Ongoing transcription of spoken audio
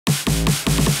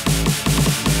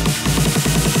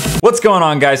What's going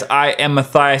on, guys? I am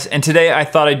Matthias, and today I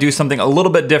thought I'd do something a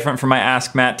little bit different for my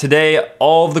Ask Matt. Today,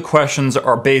 all of the questions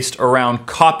are based around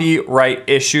copyright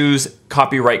issues,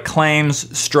 copyright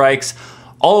claims, strikes,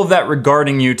 all of that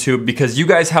regarding YouTube, because you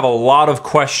guys have a lot of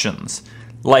questions.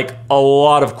 Like, a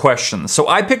lot of questions. So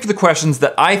I picked the questions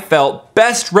that I felt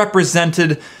best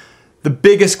represented the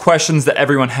biggest questions that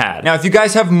everyone had. Now, if you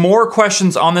guys have more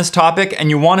questions on this topic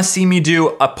and you want to see me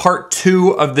do a part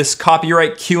 2 of this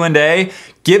copyright Q&A,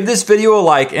 give this video a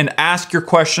like and ask your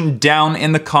question down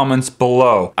in the comments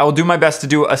below. I will do my best to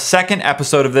do a second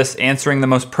episode of this answering the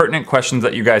most pertinent questions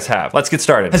that you guys have. Let's get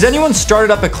started. Has anyone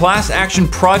started up a class action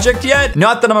project yet?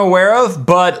 Not that I'm aware of,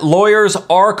 but lawyers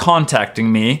are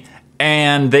contacting me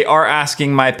and they are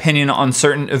asking my opinion on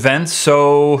certain events,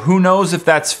 so who knows if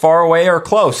that's far away or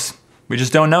close. We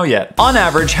just don't know yet. On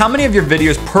average, how many of your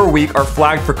videos per week are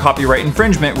flagged for copyright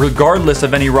infringement regardless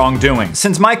of any wrongdoing?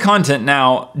 Since my content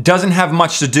now doesn't have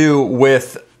much to do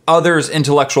with others'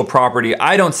 intellectual property,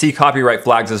 I don't see copyright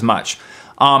flags as much.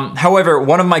 However,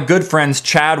 one of my good friends,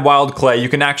 Chad Wildclay, you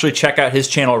can actually check out his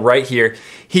channel right here.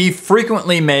 He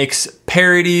frequently makes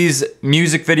parodies,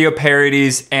 music video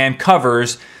parodies, and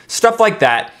covers, stuff like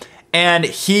that. And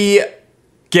he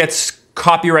gets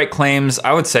copyright claims,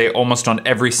 I would say, almost on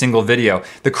every single video.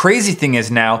 The crazy thing is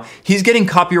now, he's getting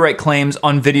copyright claims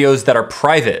on videos that are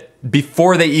private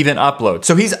before they even upload.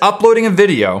 So he's uploading a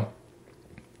video,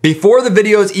 before the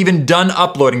video is even done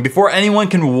uploading, before anyone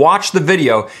can watch the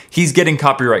video, he's getting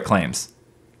copyright claims.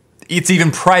 It's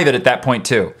even private at that point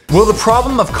too. Will the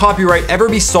problem of copyright ever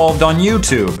be solved on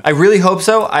YouTube? I really hope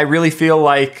so. I really feel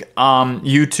like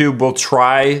YouTube will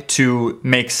try to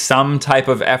make some type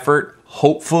of effort,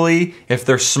 hopefully, if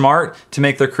they're smart, to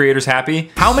make their creators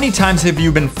happy. How many times have you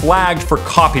been flagged for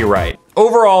copyright?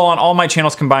 Overall, on all my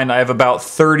channels combined, I have about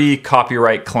 30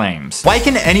 copyright claims. Why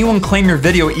can anyone claim your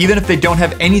video even if they don't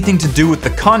have anything to do with the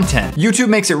content? YouTube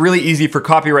makes it really easy for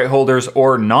copyright holders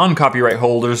or non-copyright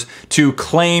holders to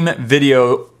claim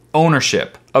video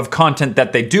ownership of content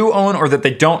that they do own or that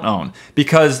they don't own,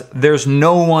 because there's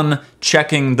no one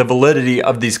checking the validity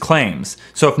of these claims.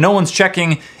 So if no one's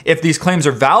checking if these claims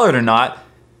are valid or not,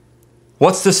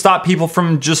 what's to stop people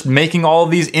from just making all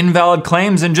of these invalid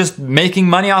claims and just making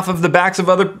money off of the backs of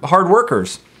other hard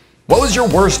workers? What was your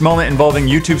worst moment involving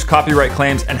YouTube's copyright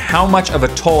claims, and how much of a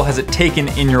toll has it taken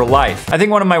in your life? I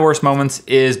think one of my worst moments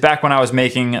is back when I was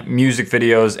making music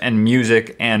videos and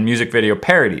music video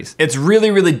parodies. It's really,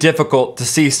 really difficult to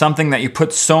see something that you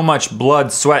put so much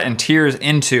blood, sweat, and tears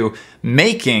into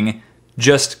making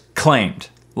just claimed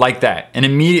like that. And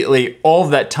immediately all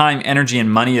of that time, energy, and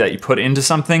money that you put into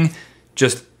something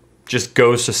just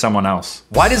goes to someone else.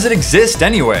 Why does it exist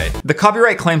anyway? The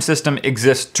copyright claim system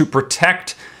exists to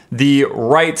protect the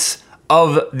rights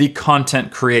of the content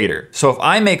creator. So if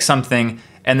I make something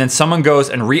and then someone goes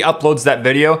and re-uploads that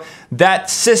video, that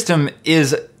system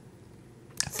is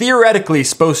theoretically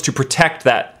supposed to protect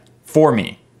that for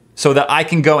me, so that I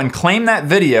can go and claim that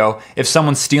video if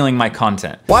someone's stealing my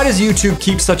content. Why does YouTube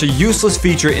keep such a useless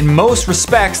feature in most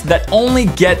respects that only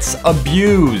gets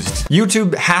abused?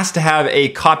 YouTube has to have a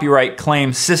copyright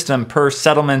claim system per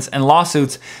settlements and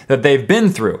lawsuits that they've been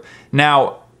through.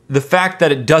 Now, the fact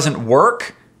that it doesn't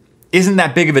work isn't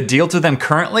that big of a deal to them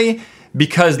currently,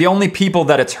 because the only people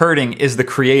that it's hurting is the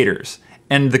creators.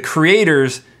 And the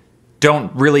creators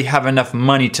don't really have enough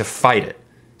money to fight it.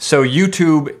 So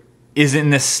YouTube is in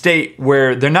this state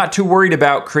where they're not too worried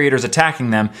about creators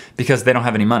attacking them because they don't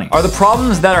have any money. Are the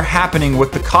problems that are happening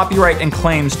with the copyright and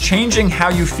claims changing how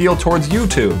you feel towards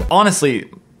YouTube?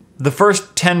 Honestly, the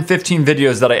first 10, 15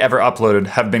 videos that I ever uploaded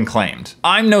have been claimed.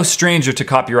 I'm no stranger to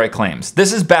copyright claims.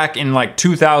 This is back in like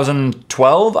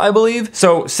 2012, I believe.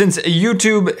 So since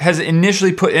YouTube has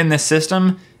initially put in this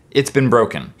system, it's been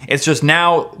broken. It's just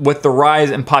now, with the rise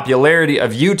and popularity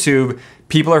of YouTube,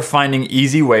 people are finding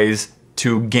easy ways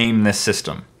to game this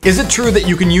system. Is it true that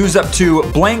you can use up to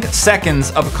blank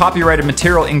seconds of copyrighted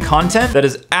material in content? That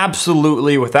is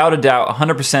absolutely, without a doubt,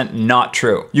 100% not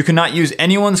true. You cannot use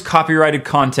anyone's copyrighted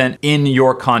content in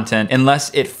your content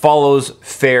unless it follows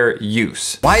fair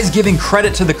use. Why is giving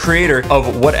credit to the creator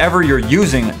of whatever you're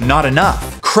using not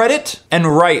enough? Credit and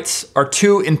rights are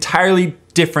two entirely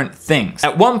different things.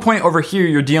 At one point over here,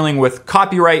 you're dealing with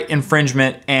copyright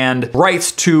infringement and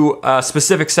rights to a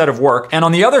specific set of work. And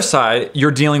on the other side,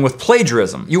 you're dealing with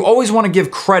plagiarism. You always want to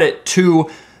give credit to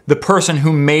the person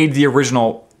who made the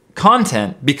original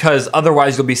content, because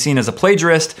otherwise you'll be seen as a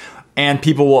plagiarist and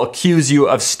people will accuse you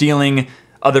of stealing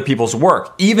other people's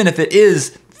work, even if it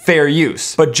is fair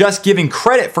use. But just giving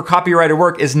credit for copyrighted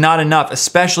work is not enough,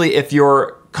 especially if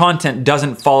you're content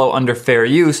doesn't follow under fair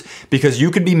use because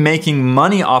you could be making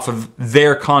money off of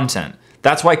their content.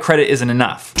 That's why credit isn't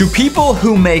enough. Do people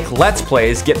who make Let's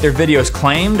Plays get their videos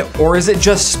claimed, or is it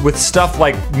just with stuff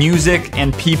like music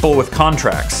and people with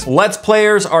contracts? Let's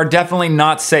Players are definitely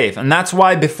not safe, and that's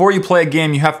why before you play a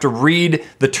game, you have to read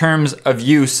the terms of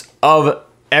use of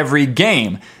every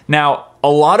game. Now, a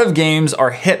lot of games are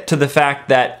hip to the fact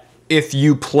that if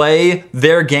you play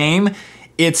their game,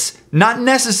 it's not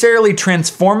necessarily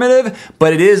transformative,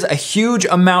 but it is a huge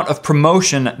amount of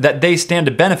promotion that they stand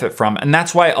to benefit from. And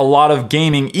that's why a lot of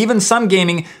gaming, even some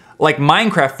gaming, like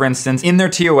Minecraft for instance, in their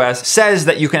TOS says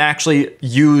that you can actually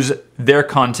use their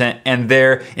content and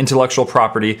their intellectual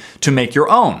property to make your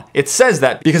own. It says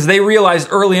that because they realized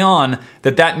early on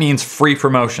that that means free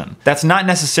promotion. That's not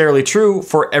necessarily true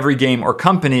for every game or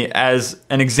company, as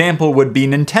an example would be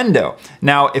Nintendo.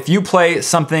 Now, if you play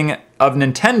something of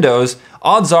Nintendo's,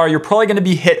 odds are you're probably gonna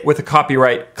be hit with a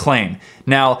copyright claim.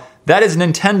 Now, that is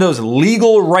Nintendo's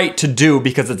legal right to do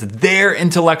because it's their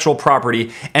intellectual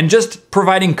property, and just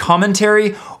providing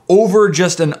commentary over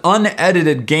just an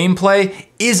unedited gameplay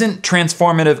isn't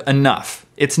transformative enough.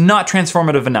 It's not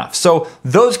transformative enough. So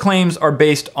those claims are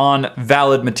based on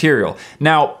valid material.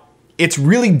 Now, it's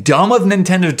really dumb of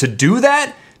Nintendo to do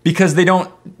that because they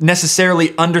don't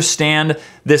necessarily understand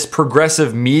this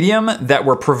progressive medium that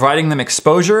we're providing them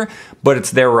exposure, but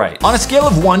it's their right. On a scale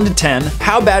of 1 to 10,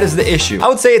 how bad is the issue? I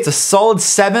would say it's a solid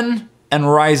 7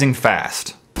 and rising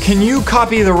fast. Can you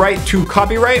copy the right to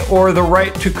copyright or the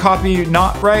right to copy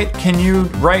not right? Can you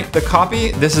write the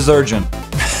copy? This is urgent.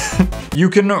 You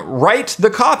can write the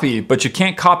copy, but you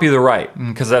can't copy the right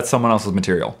because that's someone else's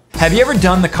material. Have you ever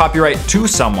done the copyright to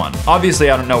someone? Obviously,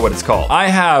 I don't know what it's called. I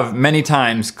have many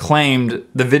times claimed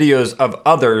the videos of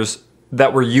others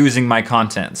that were using my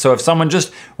content. So if someone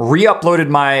just re-uploaded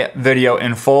my video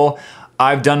in full,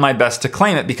 I've done my best to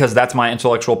claim it because that's my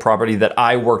intellectual property that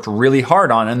I worked really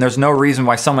hard on, and there's no reason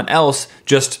why someone else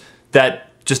just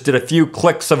did a few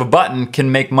clicks of a button can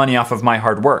make money off of my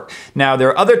hard work. Now, there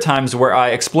are other times where I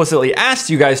explicitly asked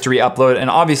you guys to re-upload, and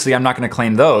obviously I'm not gonna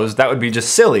claim those. That would be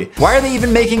just silly. Why are they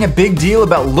even making a big deal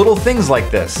about little things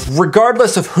like this?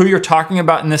 Regardless of who you're talking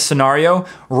about in this scenario,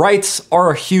 rights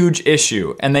are a huge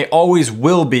issue, and they always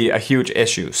will be a huge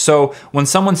issue. So when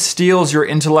someone steals your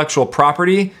intellectual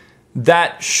property,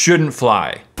 that shouldn't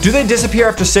fly. Do they disappear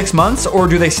after 6 months, or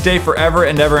do they stay forever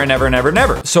and ever and ever and ever and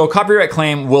ever? So a copyright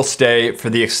claim will stay for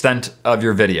the extent of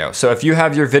your video. So if you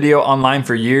have your video online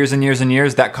for years and years and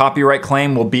years, that copyright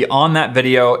claim will be on that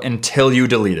video until you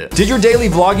delete it. Did your daily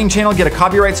vlogging channel get a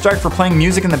copyright strike for playing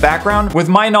music in the background? With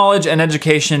my knowledge and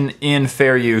education in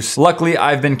fair use, luckily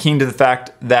I've been keen to the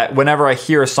fact that whenever I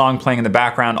hear a song playing in the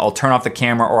background, I'll turn off the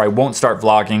camera, or I won't start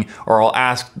vlogging, or I'll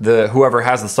ask whoever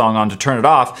has the song on to turn it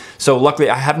off. So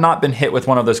luckily I have not been hit with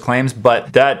one of those claims,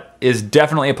 but that is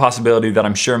definitely a possibility that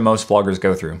I'm sure most vloggers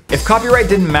go through. If copyright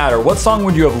didn't matter, what song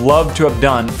would you have loved to have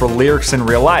done for lyrics in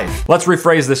real life? Let's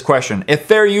rephrase this question. If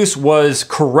fair use was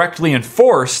correctly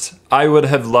enforced, I would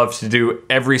have loved to do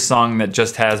every song that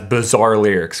just has bizarre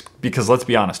lyrics, because let's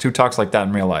be honest, who talks like that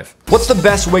in real life? What's the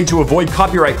best way to avoid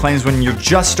copyright claims when you're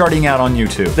just starting out on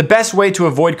YouTube? The best way to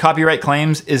avoid copyright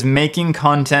claims is making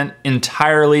content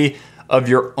entirely of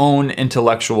your own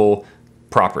intellectual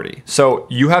property. So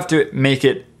you have to make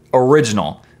it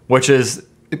original, which is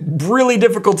really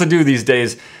difficult to do these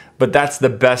days, but that's the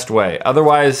best way.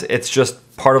 Otherwise, it's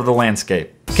just part of the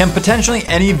landscape. Can potentially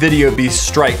any video be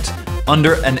striked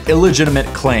under an illegitimate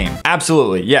claim?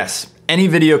 Absolutely, yes. Any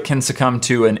video can succumb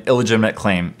to an illegitimate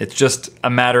claim. It's just a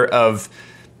matter of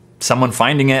someone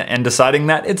finding it and deciding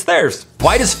that it's theirs.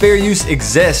 Why does fair use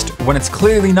exist when it's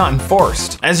clearly not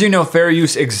enforced? As you know, fair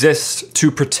use exists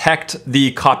to protect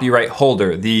the copyright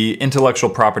holder, the intellectual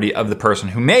property of the person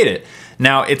who made it.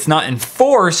 Now, it's not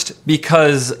enforced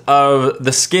because of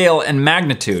the scale and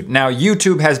magnitude. Now,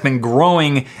 YouTube has been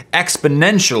growing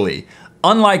exponentially,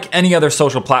 unlike any other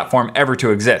social platform ever to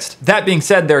exist. That being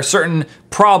said, there are certain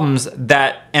problems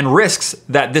and risks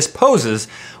that this poses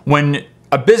when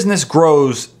a business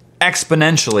grows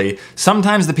exponentially.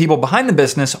 Sometimes the people behind the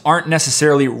business aren't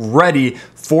necessarily ready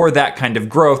for that kind of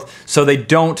growth, so they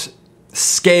don't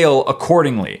scale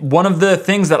accordingly. One of the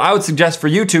things that I would suggest for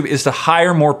YouTube is to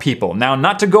hire more people. Now,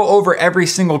 not to go over every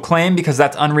single claim because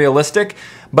that's unrealistic,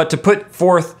 but to put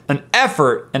forth an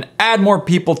effort and add more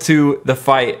people to the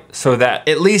fight so that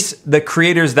at least the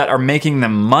creators that are making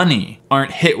them money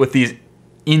aren't hit with these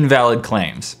invalid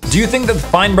claims. Do you think that the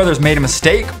Fine brothers made a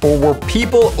mistake, or were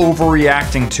people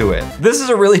overreacting to it? This is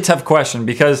a really tough question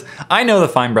because I know the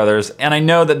Fine brothers and I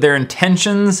know that their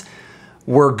intentions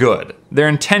were good. Their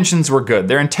intentions were good.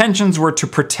 Their intentions were to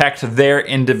protect their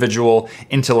individual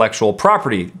intellectual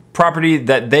property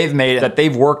that they've made, that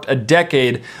they've worked a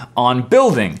decade on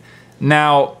building.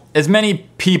 Now, as many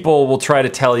people will try to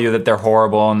tell you that they're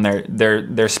horrible and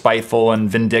they're spiteful and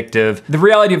vindictive, the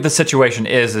reality of the situation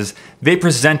is they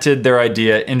presented their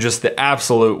idea in just the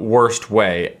absolute worst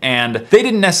way. And they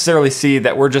didn't necessarily see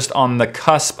that we're just on the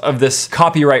cusp of this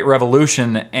copyright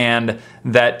revolution and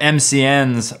that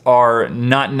MCNs are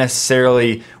not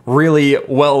necessarily really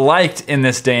well liked in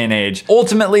this day and age.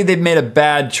 Ultimately, they've made a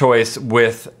bad choice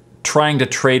with trying to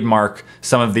trademark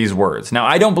some of these words. Now,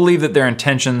 I don't believe that their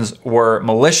intentions were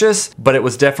malicious, but it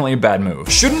was definitely a bad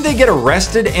move. Shouldn't they get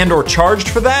arrested and or charged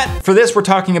for that? For this, we're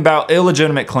talking about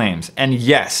illegitimate claims. And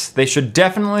yes, they should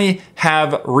definitely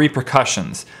have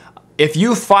repercussions. If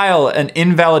you file an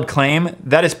invalid claim,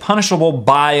 that is punishable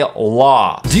by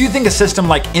law. Do you think a system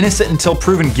like innocent until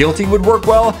proven guilty would work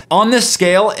well? On this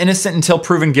scale, innocent until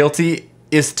proven guilty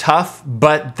is tough,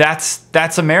 but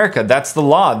that's America. That's the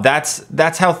law.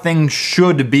 That's how things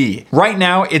should be. Right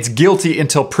now, it's guilty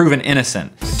until proven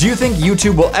innocent. Do you think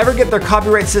YouTube will ever get their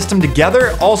copyright system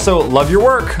together? Also, love your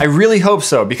work. I really hope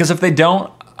so, because if they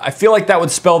don't, I feel like that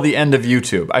would spell the end of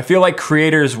YouTube. I feel like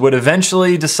creators would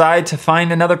eventually decide to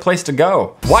find another place to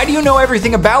go. Why do you know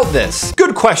everything about this?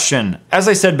 Good question. As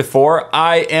I said before,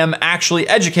 I am actually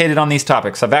educated on these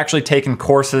topics. I've actually taken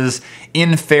courses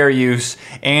in fair use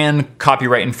and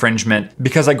copyright infringement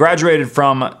because I graduated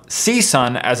from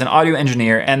CSUN as an audio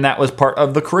engineer, and that was part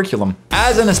of the curriculum.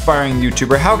 As an aspiring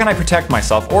YouTuber, how can I protect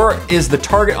myself? Or is the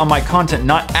target on my content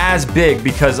not as big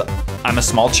because I'm a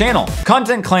small channel?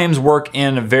 Content claims work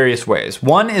in various ways.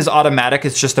 One is automatic.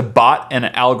 It's just a bot and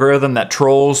an algorithm that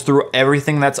trolls through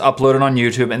everything that's uploaded on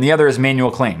YouTube, and the other is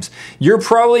manual claims. You're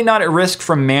probably not at risk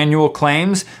from manual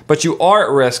claims, but you are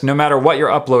at risk no matter what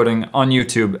you're uploading on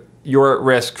YouTube. You're at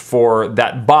risk for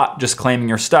that bot just claiming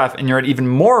your stuff, and you're at even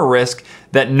more risk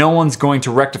that no one's going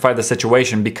to rectify the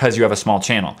situation because you have a small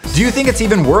channel. Do you think it's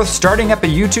even worth starting up a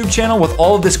YouTube channel with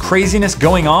all of this craziness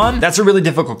going on? That's a really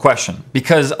difficult question,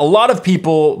 because a lot of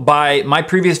people, by my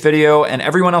previous video and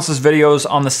everyone else's videos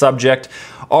on the subject,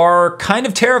 are kind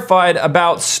of terrified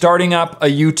about starting up a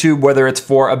YouTube, whether it's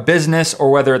for a business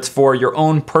or whether it's for your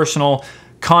own personal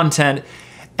content.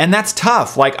 And that's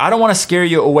tough. Like, I don't want to scare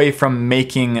you away from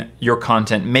making your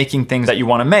content, making things that you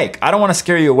want to make. I don't want to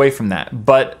scare you away from that.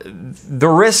 But the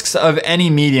risks of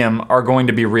any medium are going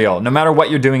to be real. No matter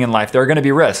what you're doing in life, there are going to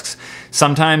be risks.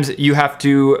 Sometimes you have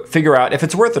to figure out if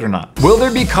it's worth it or not. Will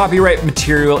there be copyright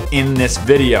material in this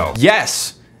video?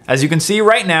 Yes. As you can see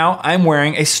right now, I'm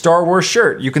wearing a Star Wars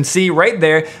shirt. You can see right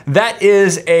there, that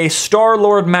is a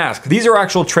Star-Lord mask. These are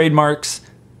actual trademarks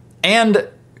and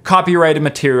copyrighted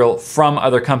material from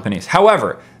other companies.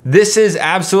 However, this is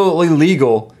absolutely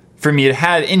legal for me to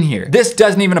have in here. This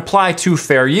doesn't even apply to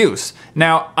fair use.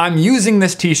 Now, I'm using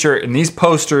this t-shirt and these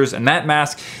posters and that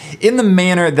mask in the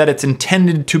manner that it's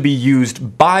intended to be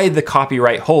used by the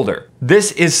copyright holder.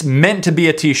 This is meant to be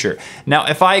a t-shirt. Now,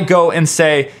 if I go and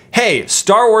say, hey,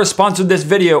 Star Wars sponsored this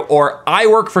video, or I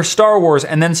work for Star Wars,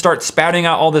 and then start spouting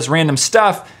out all this random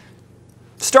stuff,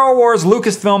 Star Wars,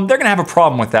 Lucasfilm, they're gonna have a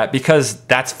problem with that because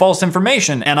that's false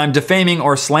information and I'm defaming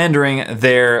or slandering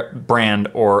their brand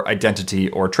or identity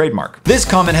or trademark. This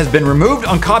comment has been removed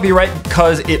on copyright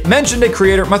because it mentioned a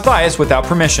creator, Matthias, without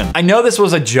permission. I know this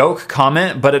was a joke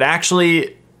comment, but it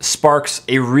actually sparks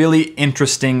a really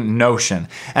interesting notion,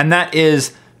 and that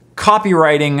is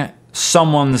copywriting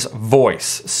someone's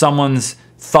voice, someone's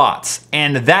thoughts.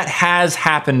 And that has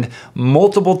happened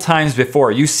multiple times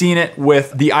before. You've seen it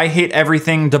with the I Hate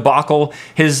Everything debacle,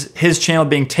 his channel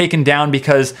being taken down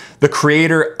because the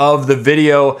creator of the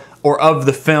video or of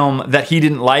the film that he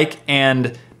didn't like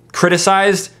and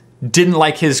criticized didn't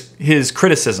like his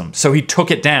criticism, so he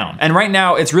took it down. And right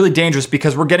now it's really dangerous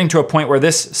because we're getting to a point where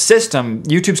this system,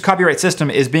 YouTube's copyright system,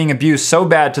 is being abused so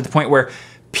bad to the point where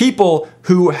people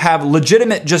who have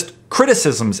legitimate just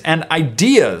criticisms and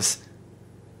ideas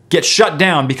get shut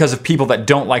down because of people that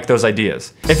don't like those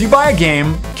ideas. If you buy a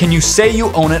game, can you say you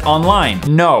own it online?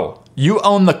 No, you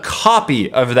own the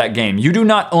copy of that game. You do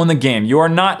not own the game. You are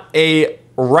not a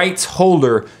rights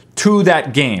holder to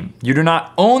that game. You do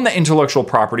not own the intellectual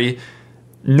property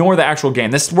nor the actual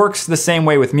game. This works the same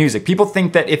way with music. People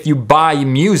think that if you buy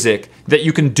music that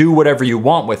you can do whatever you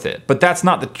want with it, but that's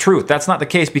not the truth. That's not the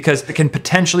case because it can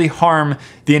potentially harm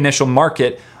the initial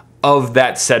market of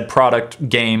that said product,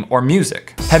 game, or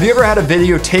music. Have you ever had a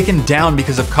video taken down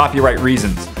because of copyright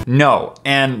reasons? No,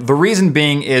 and the reason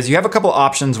being is you have a couple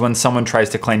options when someone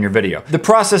tries to claim your video. The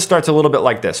process starts a little bit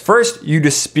like this. First, you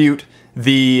dispute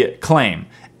the claim,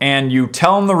 and you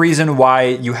tell them the reason why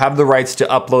you have the rights to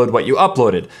upload what you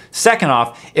uploaded. Second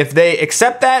off, if they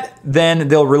accept that, then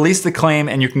they'll release the claim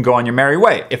and you can go on your merry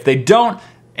way. If they don't,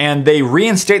 and they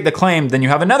reinstate the claim, then you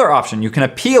have another option. You can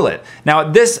appeal it. Now,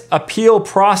 this appeal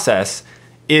process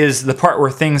is the part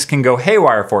where things can go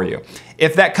haywire for you.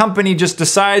 If that company just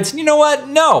decides, you know what,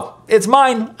 no, it's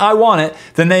mine, I want it,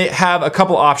 then they have a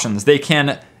couple options. They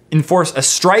can enforce a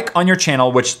strike on your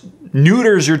channel, which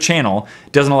neuters your channel,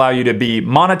 doesn't allow you to be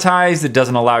monetized, it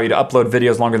doesn't allow you to upload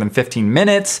videos longer than 15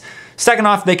 minutes. Second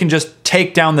off, they can just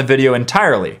take down the video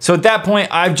entirely. So at that point,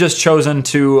 I've just chosen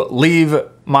to leave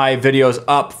my videos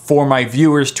up for my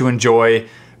viewers to enjoy,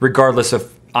 regardless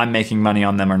if I'm making money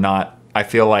on them or not. I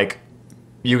feel like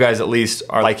you guys at least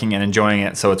are liking and enjoying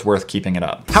it, so it's worth keeping it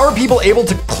up. How are people able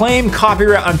to claim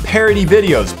copyright on parody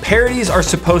videos? Parodies are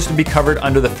supposed to be covered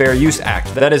under the Fair Use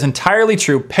Act. That is entirely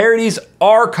true. Parodies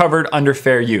are covered under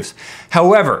fair use.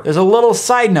 However, there's a little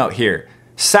side note here.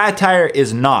 Satire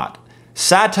is not.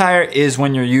 Satire is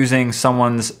when you're using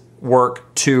someone's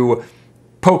work to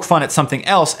poke fun at something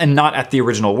else and not at the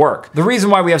original work. The reason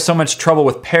why we have so much trouble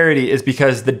with parody is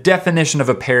because the definition of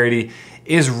a parody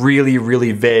is really,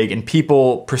 really vague and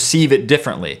people perceive it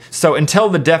differently. So until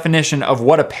the definition of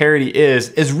what a parody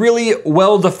is really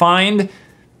well defined,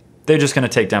 they're just gonna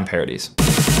take down parodies.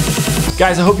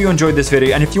 Guys, I hope you enjoyed this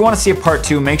video, and if you wanna see a part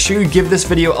 2, make sure you give this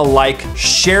video a like,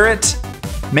 share it,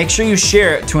 make sure you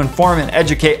share it to inform and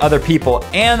educate other people,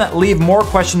 and leave more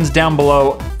questions down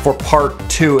below for part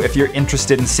 2 if you're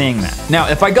interested in seeing that. Now,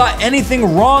 if I got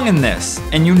anything wrong in this,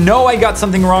 and you know I got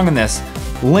something wrong in this,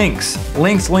 links.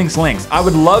 I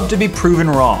would love to be proven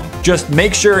wrong. Just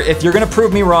make sure if you're gonna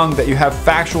prove me wrong that you have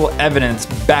factual evidence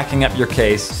backing up your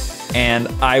case, and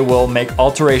I will make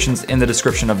alterations in the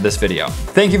description of this video.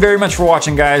 Thank you very much for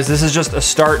watching, guys. This is just a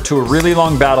start to a really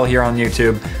long battle here on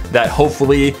YouTube that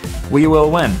hopefully we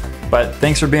will win. But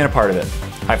thanks for being a part of it.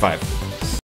 High five.